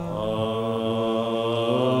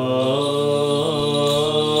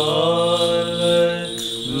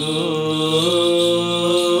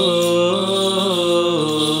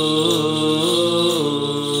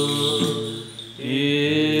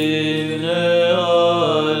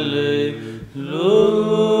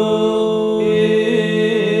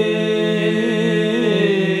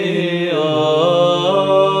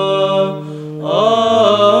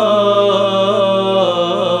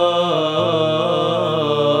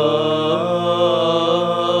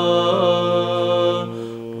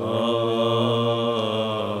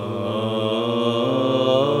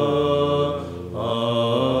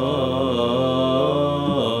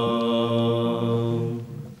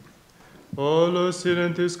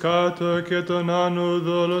 ήλθεις κάτω και τον άνου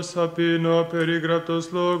δόλος απίνω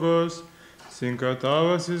απερίγραπτος λόγος,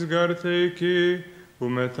 συγκατάβασης γαρθεϊκή, που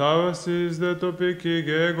μετάβασης δε τοπική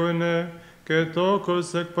γέγονε, και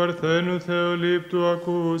τόκος εκ παρθένου Θεολήπτου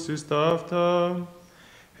ακούσεις ταύτα.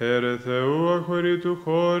 Χαίρε Θεού αχωρήτου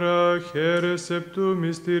χώρα, χαίρε σεπτού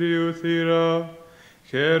μυστηρίου θύρα,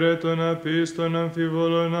 χαίρε των απίστων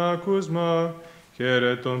αμφίβολων άκουσμα,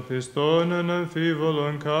 χαίρε των πιστών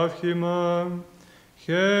αναμφίβολων καύχημα,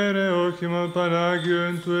 χαίρε όχημα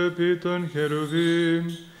Πανάγιον του επί των χερουβίμ,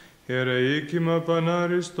 χαίρε οίκημα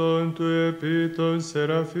Πανάριστον του επί των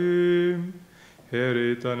Σεραφείμ, χαίρε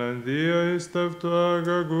η τανανδία εις ταυτό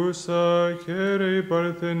αγαγούσα, χαίρε η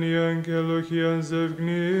παρθενίαν και λοχίαν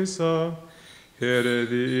ζευγνήσα, χαίρε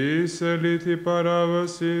διείς ελίθη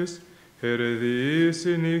παράβασης, χαίρε διείς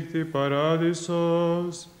η νύχτη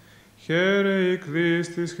παράδεισος, χαίρε η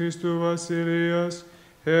κλής της Χριστού Βασιλείας,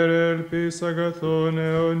 χαίρε ελπίς αγαθών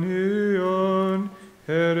αιωνίων,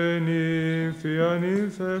 χαίρε νύμφοι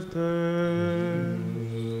ανήλθευτες.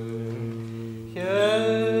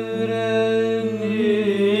 Χαίρε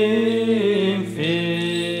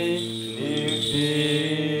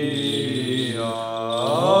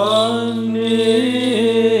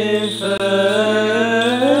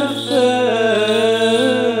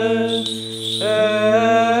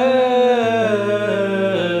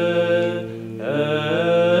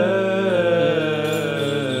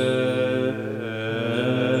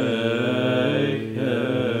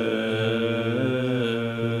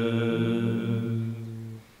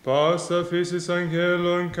Φύσης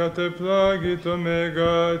αγγέλων κατεπλάγει το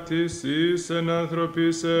μέγα της εις εν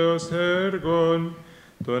ανθρωπίσεως έργων,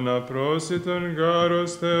 των απρόσιτων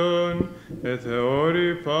γάρος Θεών,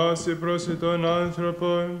 εθεώρη πάση προσιτών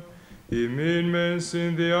άνθρωπων, ημίν μεν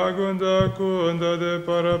συνδιάγοντα ακούοντα δε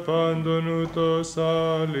παραπάντων ούτως.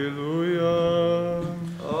 Αλληλούια.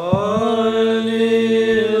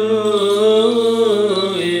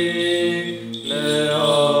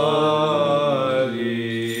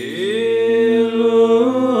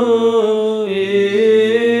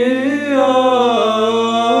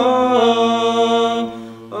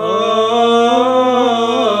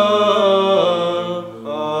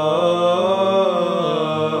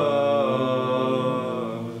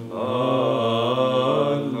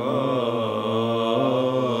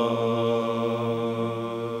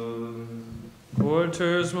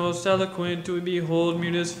 Eloquent to behold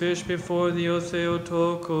mute as fish before thee, O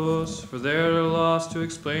Theotokos, for they are lost to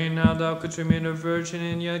explain how thou couldst remain a virgin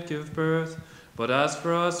and yet give birth. But as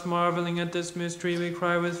for us, marveling at this mystery, we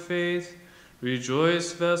cry with faith,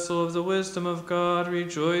 rejoice, vessel of the wisdom of God,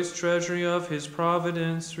 rejoice, treasury of his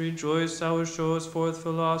providence, rejoice, thou who showest forth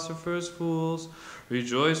philosophers fools,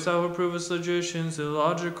 rejoice, thou who provest logicians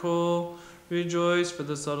illogical, rejoice, for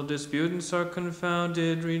the subtle disputants are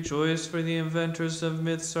confounded. Rejoice, for the inventors of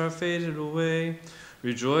myths are faded away.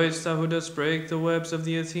 Rejoice, thou who dost break the webs of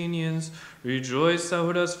the Athenians. Rejoice, thou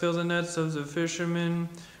who dost fill the nets of the fishermen.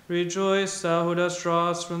 Rejoice, thou who dost draw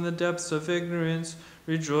us from the depths of ignorance.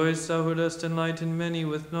 Rejoice, thou who dost enlighten many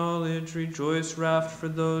with knowledge. Rejoice, raft for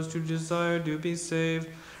those who desire to be saved.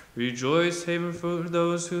 Rejoice, haven for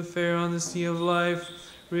those who fare on the sea of life.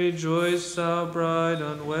 Rejoice, thou bride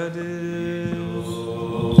unwedded.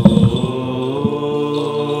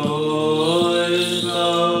 Rejoice,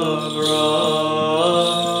 thou bride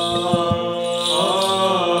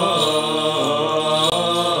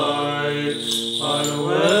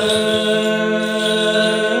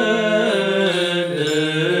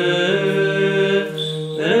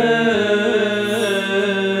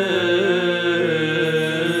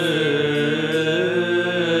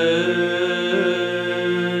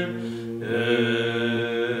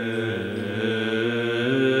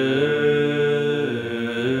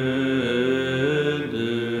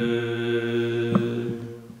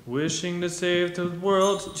save the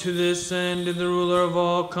world. To this end did the ruler of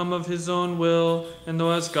all come of his own will, and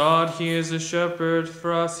though as God he is a shepherd,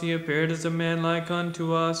 for us he appeared as a man like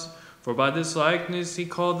unto us. For by this likeness he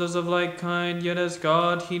called those of like kind, yet as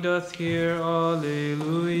God he doth hear.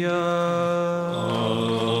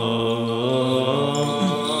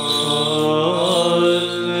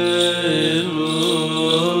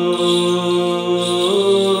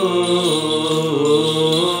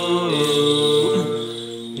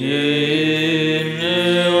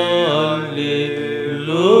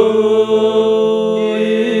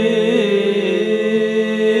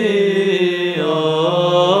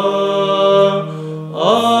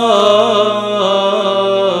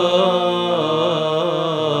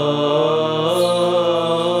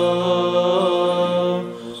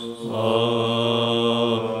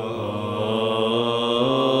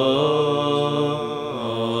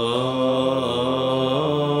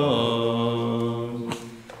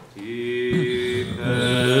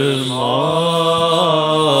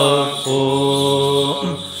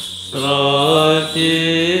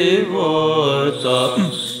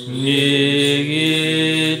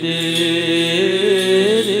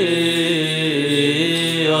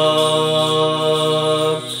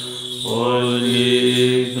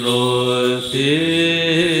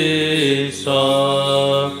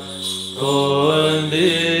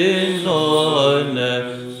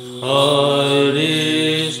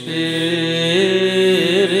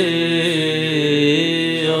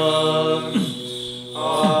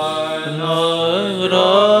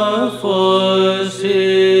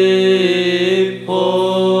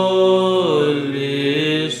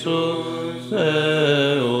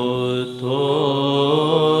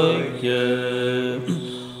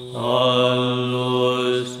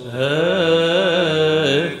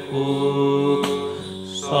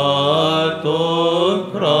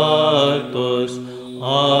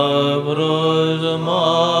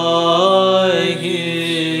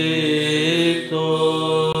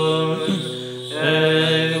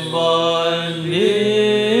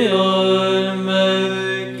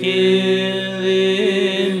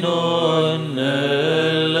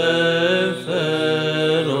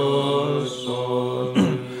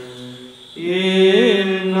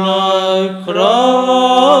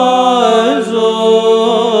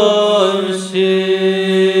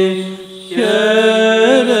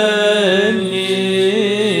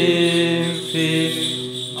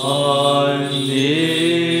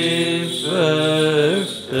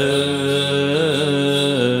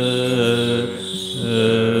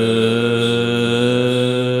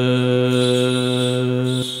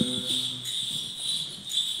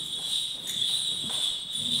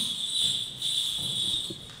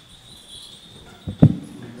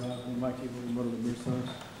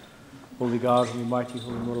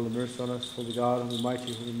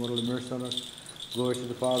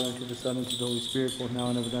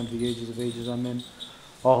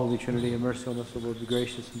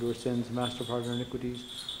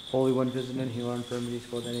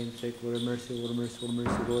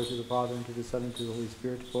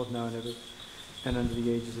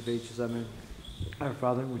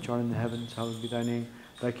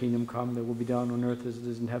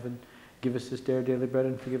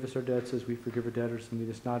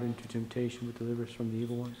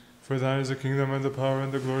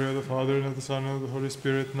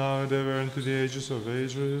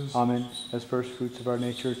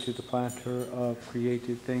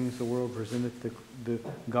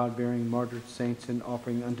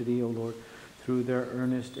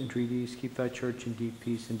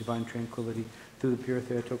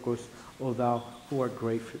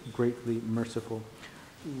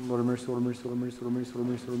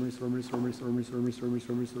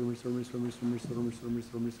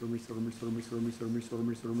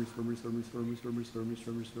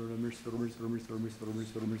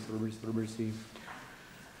 mercy.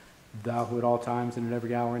 Thou who at all times and at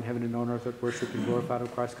every hour in heaven and on earth art worshipped and glorified, O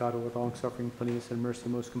Christ God, who with long suffering, plenteous and mercy,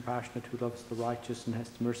 most compassionate, who loves the righteous and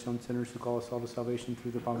hast mercy on sinners, who call us all to salvation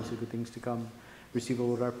through the promise of good things to come. Receive, O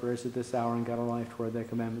Lord, our prayers at this hour, and guide our life toward thy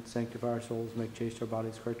commandments. Sanctify our souls, make chaste our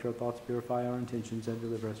bodies, correct our thoughts, purify our intentions, and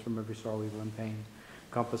deliver us from every sorrow, evil, and pain.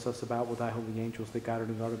 Compass us about with thy holy angels, that guided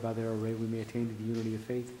and guarded by their array we may attain to the unity of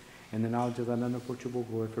faith and the knowledge of thine unapproachable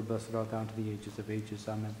glory, for blessed art thou to the ages of ages.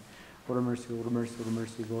 Amen. Lord of mercy, Lord of mercy, Lord of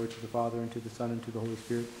mercy, glory to the Father, and to the Son, and to the Holy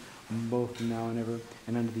Spirit, both now and ever,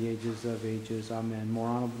 and unto the ages of ages. Amen. More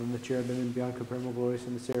honorable than the cherubim, and beyond comparable glorious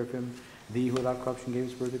than the seraphim, thee who without corruption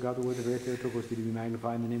gavest birth to God, the word of the very Theotokos, thee to be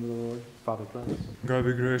magnified in the name of the Lord. Father, bless. God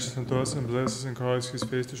be gracious unto us and bless us and cause his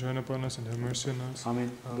face to shine upon us and have mercy on us.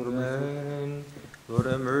 Amen. Lord of mercy. Amen. Lord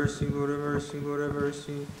have mercy, Lord have mercy, Lord have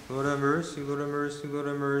mercy, Lord have mercy, Lord have mercy, Lord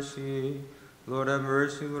have mercy. Lord have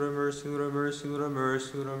mercy, Lord have mercy, Lord have mercy, Lord have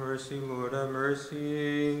mercy, Lord have mercy, Lord have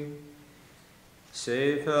mercy.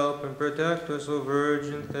 Save, help, and protect us, O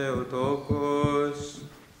Virgin Theotokos,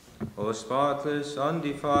 O spotless,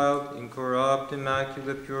 undefiled, incorrupt,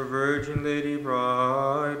 immaculate, pure Virgin Lady,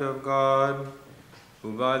 Bride of God,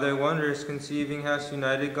 who by thy wondrous conceiving hast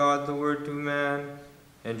united God the Word to man,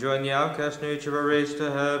 and joined the outcast nature of our race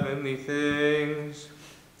to heavenly things.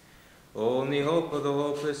 Only hope of the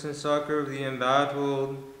hopeless and succor of the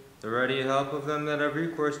embattled, the ready help of them that have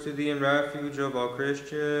recourse to thee and refuge of all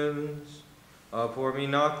Christians. Abhor me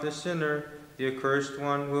not the sinner, the accursed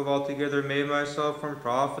one, who have altogether made myself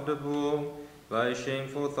unprofitable by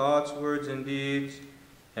shameful thoughts, words, and deeds,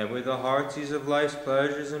 and with the heart seize of life's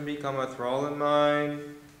pleasures and become a thrall in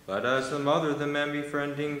mine. But as the mother of the man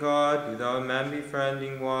befriending God, do thou, man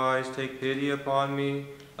befriending wise, take pity upon me,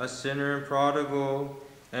 a sinner and prodigal,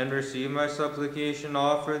 and receive my supplication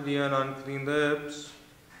offered thee on unclean lips,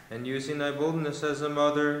 and using thy boldness as a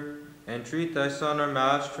mother, Entreat thy Son, our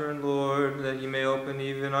Master and Lord, that he may open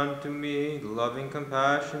even unto me the loving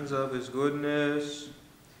compassions of his goodness,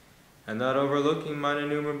 and that overlooking mine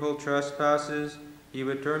innumerable trespasses, he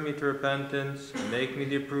would turn me to repentance, and make me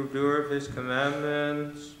the approved doer of his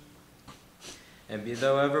commandments. And be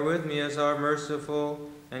thou ever with me as our merciful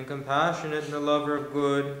and compassionate and the lover of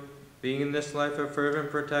good, being in this life a fervent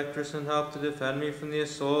protectress and help to defend me from the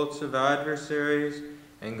assaults of adversaries,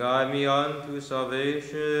 and guide me unto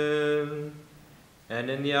salvation. And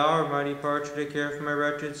in the hour of my departure to care for my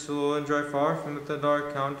wretched soul, and drive far from it the dark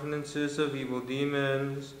countenances of evil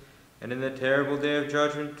demons, and in the terrible day of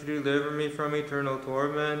judgment to deliver me from eternal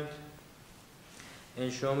torment,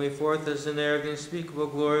 and show me forth as an heir of the unspeakable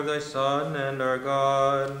glory of thy Son and our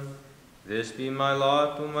God. This be my lot,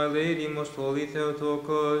 O my Lady, most holy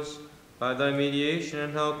Theotokos, by thy mediation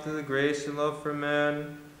and help through the grace and love for man,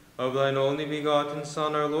 of thine only begotten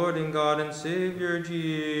Son, our Lord and God and Savior,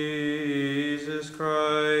 Jesus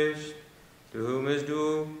Christ, to whom is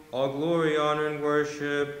due all glory, honor, and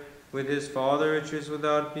worship, with his Father which is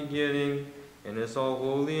without beginning, and is all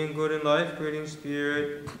holy and good and life-creating Spirit,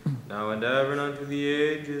 now and ever and unto the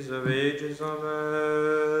ages of ages.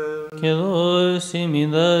 Amen. Και δώσει μη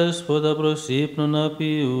δέσποτα προς ύπνον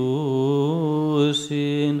απειούσιν,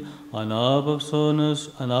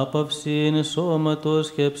 ανάπαυσιν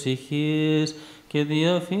σώματος και ψυχής, και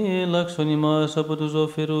διαφύλαξον ημάς από του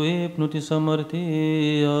ζωφυρού ύπνου της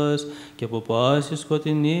αμαρτίας και από πάσης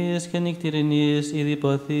σκοτεινής και νυκτηρινής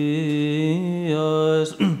ειδipαθίας,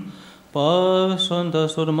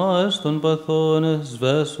 παύσοντας ορμάς των παθών,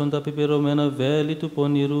 σβέσον τα πεπειρωμένα βέλη του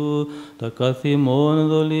πονηρού, τα καθημών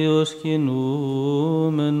δολίως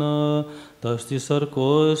κινούμενα, τα στις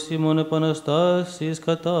σαρκώσιμων επαναστάσεις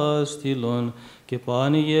κατάστηλον, και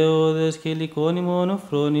πανηγεώδες και υλικόνιμον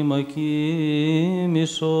φρόνημα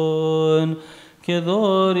κοίμησον, και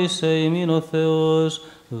δόρισε ημίν ο Θεός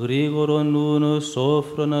γρήγορον νούνος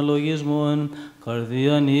σόφρον αλογισμών,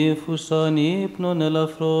 καρδίαν ύφουσαν ύπνων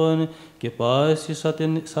ελαφρών, και πάση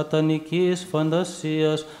σατανικής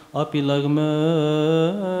φαντασίας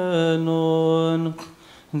απειλαγμένων.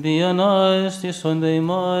 Διανάστησον δε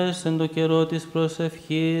ημάς εν το καιρό της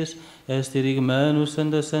προσευχής, εστηριγμένους εν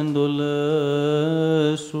τες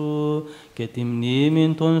εντολές σου, και τη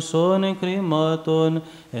μνήμην των σών εκκριμάτων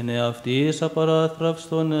εν εαυτής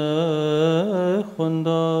απαράθραυστον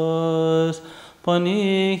έχοντας,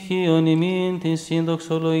 πανήχιον ημίν την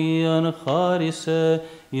συνδοξολογίαν χάρισε,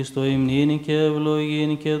 εις το υμνήν και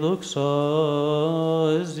ευλογήν και δοξάζειν,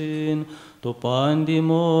 το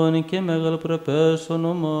πάντιμον και μεγαλοπρεπές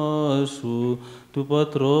όνομά σου, του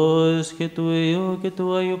Πατρός και του Υιού και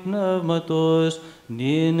του Αγίου Πνεύματος,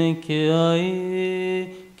 νυν και αεί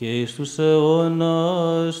και εις τους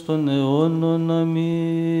αιώνας των αιώνων.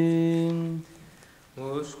 Αμήν.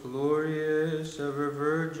 Most glorious ever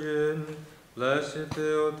Virgin, blessed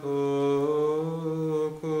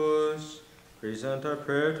Theotokos, present our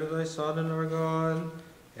prayer to thy Son and our God,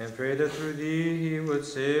 and pray that through thee he would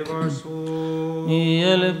save our souls. Η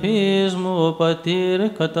ελπίς μου ο Πατήρ,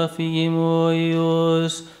 καταφύγη μου ο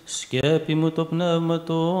Υιός, σκέπη μου το Πνεύμα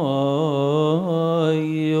το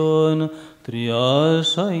Άγιον,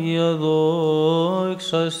 Τριάς Αγία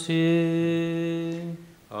δόξα σοι.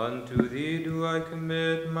 Unto thee do I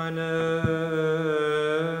commit mine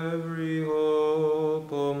every hope,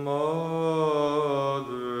 O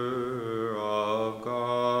Mother of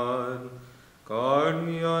God. Guard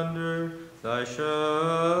me under thy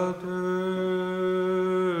shelter.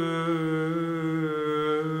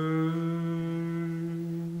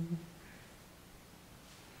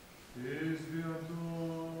 Peace be unto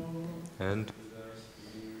all. And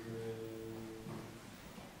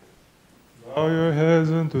bow your heads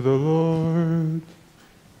unto the Lord.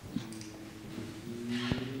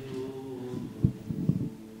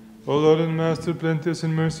 O Lord and Master, plenteous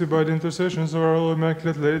in mercy, by the intercessions of our Lord,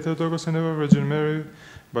 Immaculate Lady Theotokos and ever Virgin Mary,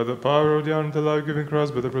 by the power of the honor of the life-giving cross,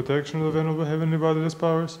 by the protection of the venerable heavenly bodiless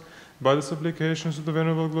powers, by the supplications of the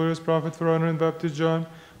venerable glorious prophet for honor and Baptist John,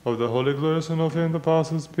 of the holy glorious and all-famed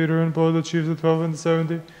apostles, Peter and Paul, the chiefs of the 12 and the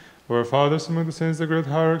 70, of our fathers among the saints, the great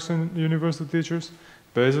hierarchs and universal teachers,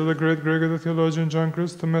 Basil the great, Gregor the theologian, John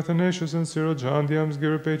Chrysostom, Athanasius and Cyril, John the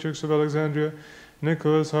almsgiver, patriarchs of Alexandria,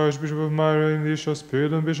 Nicholas, Archbishop of Myra, Elisha,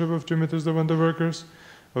 Spiridon, Bishop of Trimitus, the wonder workers,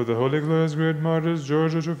 of the holy glorious great martyrs,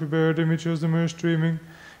 George, Joseph, Demetrius, the mere streaming,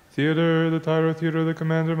 Theodore, the Tyro, Theodore, the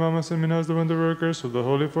commander, Mamas and Minas, the wonder workers, of the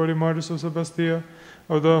holy 40 martyrs of Sebastia,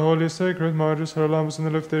 of the holy sacred martyrs, Haralamus and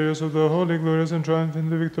Eleftherius, of the holy glorious and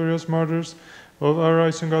triumphantly victorious martyrs, of our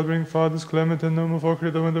righteous and God-bringing fathers, Clement and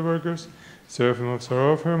Nomophocle, the wonder workers, Seraphim of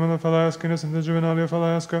Sarov, Herman of Alaska, Innocent and Juvenali of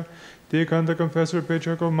Alaska, Deacon, the Confessor,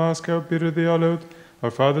 Patriarch of Moscow, Peter the Alert,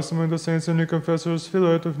 our fathers among the saints and new confessors,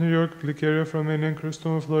 Philoet of New York, Glyceria from Romania, and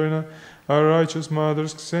Christum of Florina, our righteous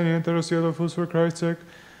mothers, Xenia and Teresia of Fools for Christ's sake,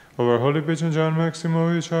 of our holy patron John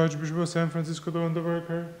Maximovic, Archbishop of San Francisco, the Wonder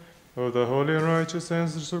Worker, of the holy and righteous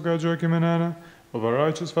ancestors of God, Joachim and Anna, of our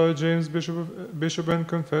righteous Father James, Bishop and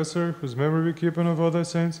Confessor, whose memory we keep, and of all thy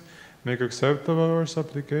saints, make acceptable our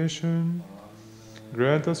supplication.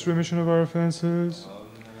 Grant us remission of our offenses.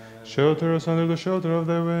 Shelter us under the shelter of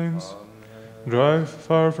thy wings. Drive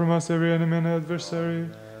far from us every enemy and adversary.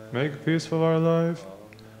 Make peaceful our life.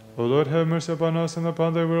 O Lord, have mercy upon us and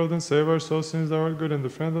upon thy world, and save our souls, since thou art good and the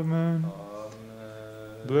friend of man.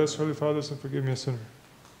 Bless, Holy Fathers, and forgive me a sinner.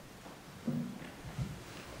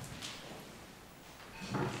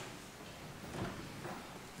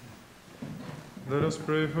 Let us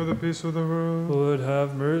pray for the peace of the world. Lord,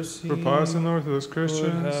 have mercy. For pious and Orthodox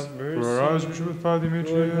Christians. Lord, have mercy. For our Archbishop of Father Lord,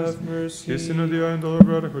 Demetrius. have mercy. His synodia and all our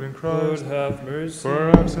brotherhood in Christ. Lord, have mercy. For our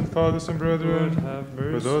absent fathers and brethren. Lord, have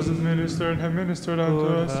mercy. For those that minister and have ministered unto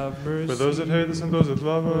Lord, us. have mercy. For those that hate us and those that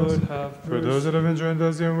love us. Lord, have mercy. For those that have enjoined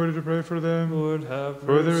us the unworthy to pray for them. Lord, have mercy.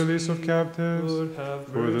 For the release of captives. Lord, have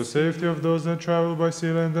mercy. For the safety of those that travel by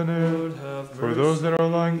sea, land, and air. Lord, have mercy. For those that are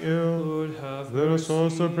lying ill. Lord, have Let us mercy.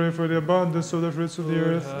 also pray for the abundance of the fruits of the Lord,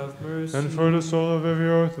 earth. have mercy. And for the soul of every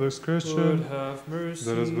Orthodox Lord, Christian. have mercy.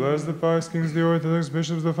 Let us bless the pious kings, the Orthodox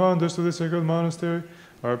bishops, the founders of the sacred monastery,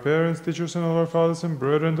 our parents, teachers, and all our fathers and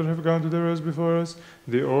brethren that have gone to their rest before us,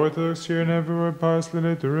 the Orthodox here and everywhere piously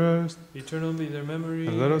laid to rest. Eternal be their memory.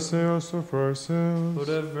 And let us say also for ourselves. Lord,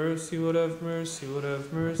 have mercy. Lord, have mercy. Lord,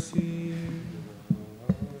 have mercy.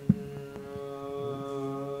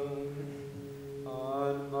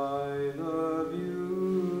 And by the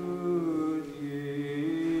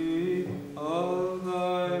beauty of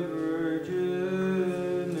thy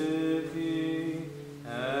virginity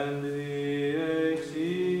and the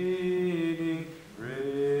exceeding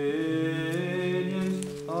radiance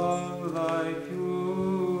of thy purity,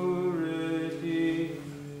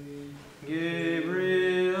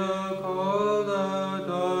 Gabriel called out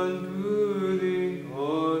unto thee, O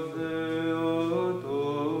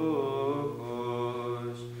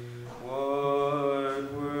Theotokos,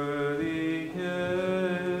 what worthy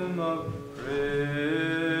hymn of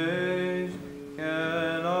praise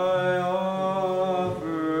can I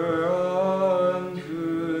offer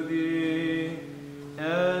unto thee,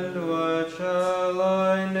 and what shall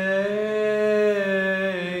I name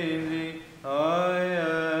thee? I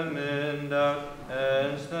am in doubt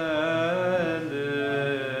and stand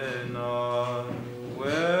in awe.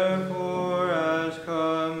 Wherefore, as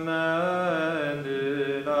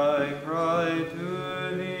commanded, I cry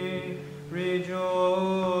to thee,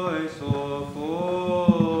 rejoice, O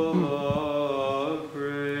full of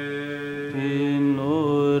praise.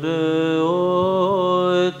 Tinore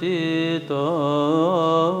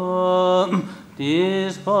otitam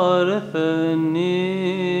tis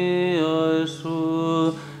parthenia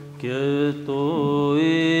su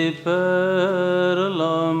ketoi per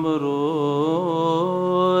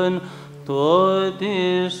lambron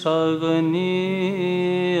totis agnia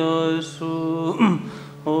su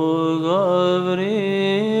o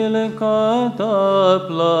Gabriel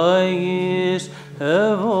kataplagis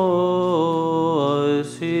evosi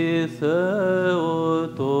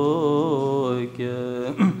Theotoke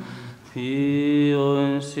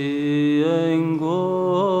pion si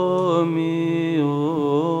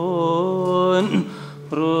engomion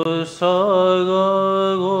prosagago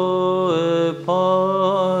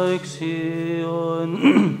epaxion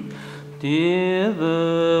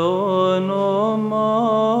tive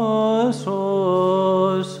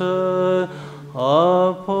onomasos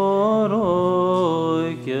aporoke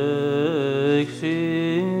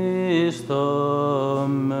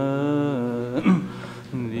existame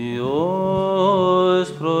Dios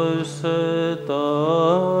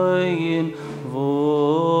prosetagin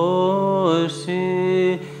vosi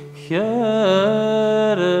hierei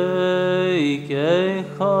que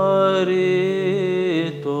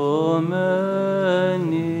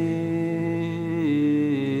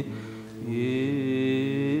charitomeni.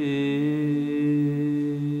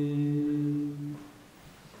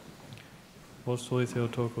 Most Holy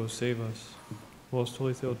Theotokos, save us. Most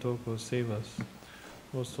Holy Theotokos, save us.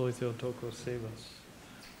 Most Holy Theotokos, save us.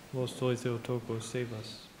 Most Holy Theotokos, save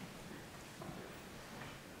us.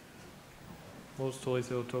 Most Holy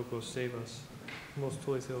Theotokos, save us. Most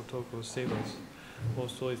Holy Theotokos, save us.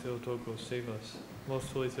 Most Holy Theotokos, save us.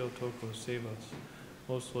 Most Holy Theotokos, save us.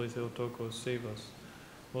 Most Holy Theotokos, save us.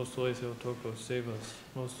 Most Holy Theotokos, save us.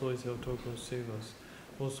 Most Holy Theotokos, save us.